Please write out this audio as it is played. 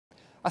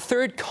A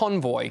third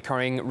convoy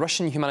carrying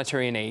Russian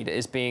humanitarian aid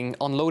is being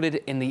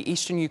unloaded in the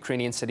eastern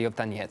Ukrainian city of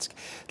Donetsk,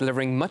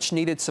 delivering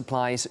much-needed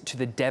supplies to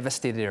the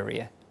devastated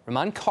area.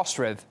 Roman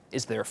Kostyrev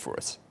is there for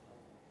us.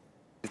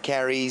 It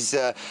carries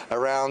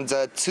around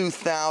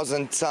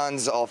 2,000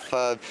 tons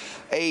of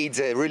aid,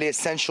 really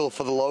essential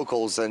for the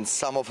locals, and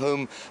some of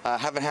whom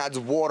haven't had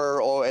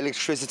water or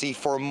electricity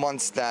for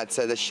months that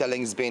the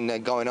shelling's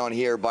been going on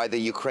here by the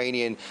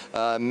Ukrainian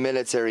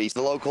military.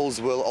 The locals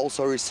will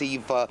also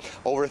receive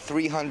over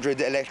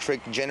 300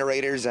 electric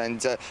generators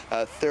and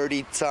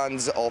 30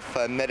 tons of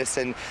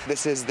medicine.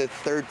 This is the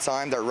third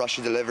time that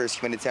Russia delivers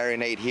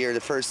humanitarian aid here. The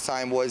first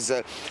time was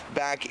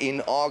back in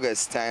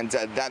August, and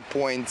at that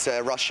point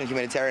Russian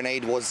humanitarian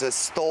aid was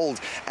stalled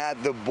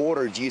at the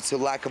border due to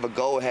lack of a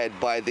go-ahead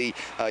by the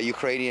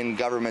Ukrainian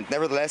government.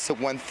 Nevertheless, it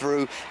went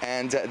through,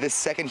 and this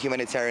second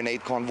humanitarian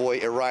aid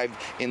convoy arrived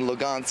in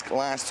Lugansk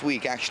last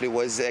week. Actually,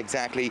 was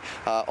exactly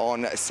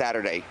on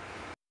Saturday.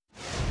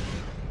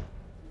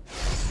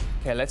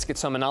 Okay, let's get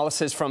some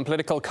analysis from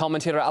political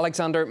commentator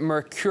Alexander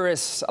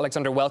Mercouris.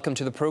 Alexander, welcome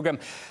to the programme.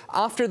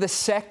 After the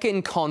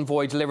second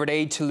convoy delivered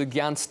aid to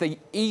Lugansk, the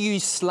EU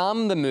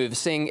slammed the move,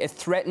 saying it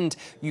threatened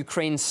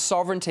Ukraine's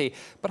sovereignty.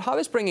 But how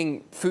is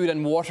bringing food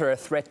and water a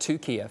threat to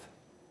Kiev?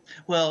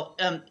 Well,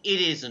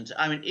 it isn't.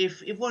 I mean,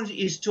 if one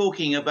is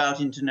talking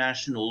about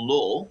international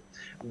law,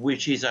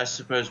 which is, I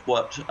suppose,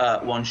 what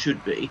one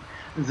should be,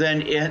 then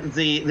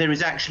there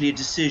is actually a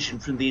decision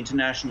from the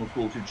International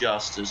Court of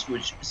Justice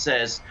which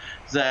says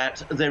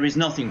that there is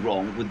nothing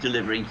wrong with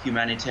delivering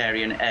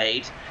humanitarian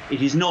aid.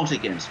 It is not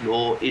against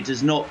law. It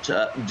does not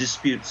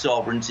dispute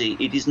sovereignty.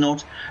 It is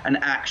not an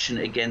action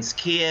against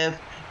Kiev.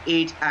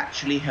 It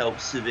actually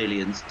helps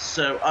civilians.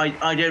 So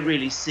I don't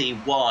really see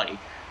why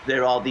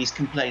there are these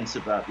complaints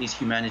about these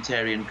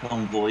humanitarian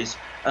convoys.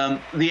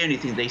 The only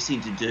thing they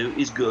seem to do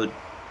is good.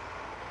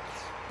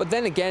 But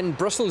then again,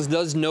 Brussels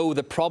does know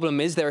the problem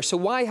is there, so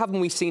why haven't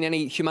we seen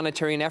any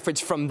humanitarian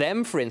efforts from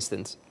them, for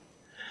instance?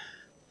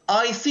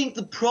 I think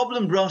the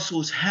problem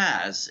Brussels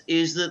has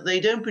is that they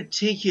don't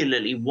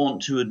particularly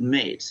want to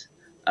admit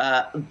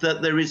that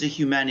there is a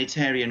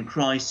humanitarian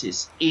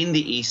crisis in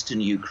the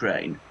eastern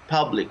Ukraine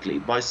publicly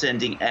by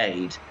sending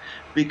aid,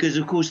 because,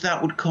 of course,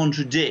 that would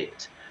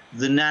contradict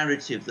the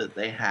narrative that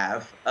they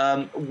have,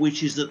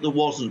 which is that there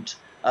wasn't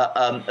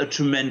a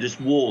tremendous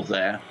war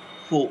there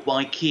fought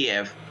by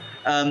Kiev.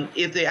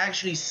 If they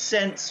actually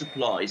sent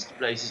supplies to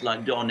places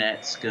like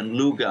Donetsk and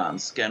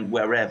Lugansk and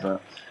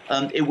wherever,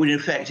 it would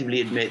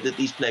effectively admit that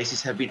these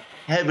places have been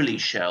heavily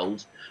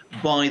shelled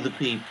by the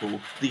people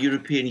the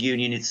European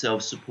Union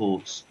itself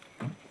supports.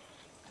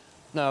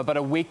 Now, about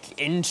a week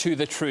into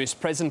the truce,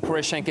 President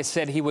Poroshenko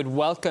said he would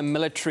welcome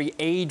military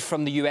aid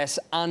from the US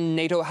and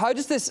NATO. How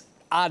does this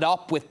add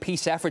up with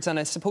peace efforts and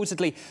a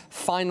supposedly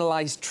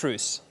finalised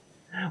truce?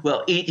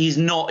 Well, it is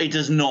not. It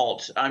does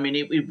not. I mean,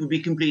 it would be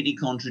completely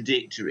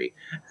contradictory.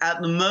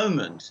 At the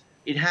moment,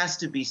 it has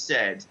to be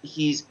said,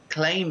 he's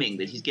claiming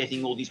that he's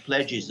getting all these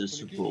pledges of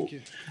support.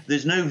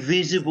 There's no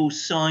visible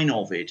sign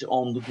of it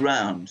on the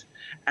ground.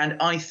 And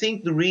I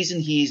think the reason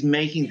he is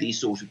making these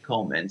sort of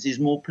comments is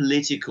more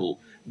political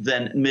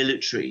than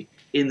military,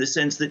 in the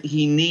sense that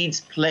he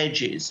needs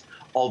pledges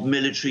of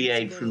military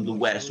aid from the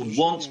West, or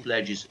wants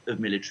pledges of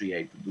military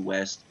aid from the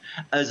West,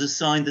 as a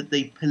sign that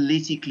they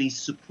politically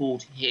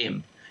support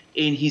him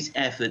in his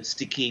efforts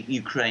to keep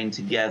Ukraine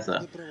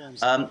together.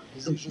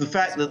 The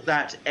fact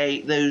that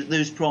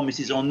those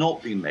promises are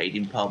not being made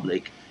in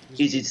public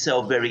is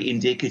itself very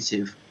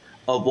indicative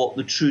of what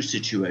the true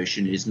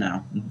situation is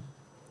now.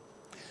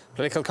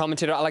 Political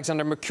commentator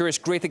Alexander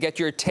Mercouris, great to get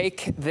your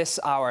take this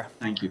hour.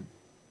 Thank you.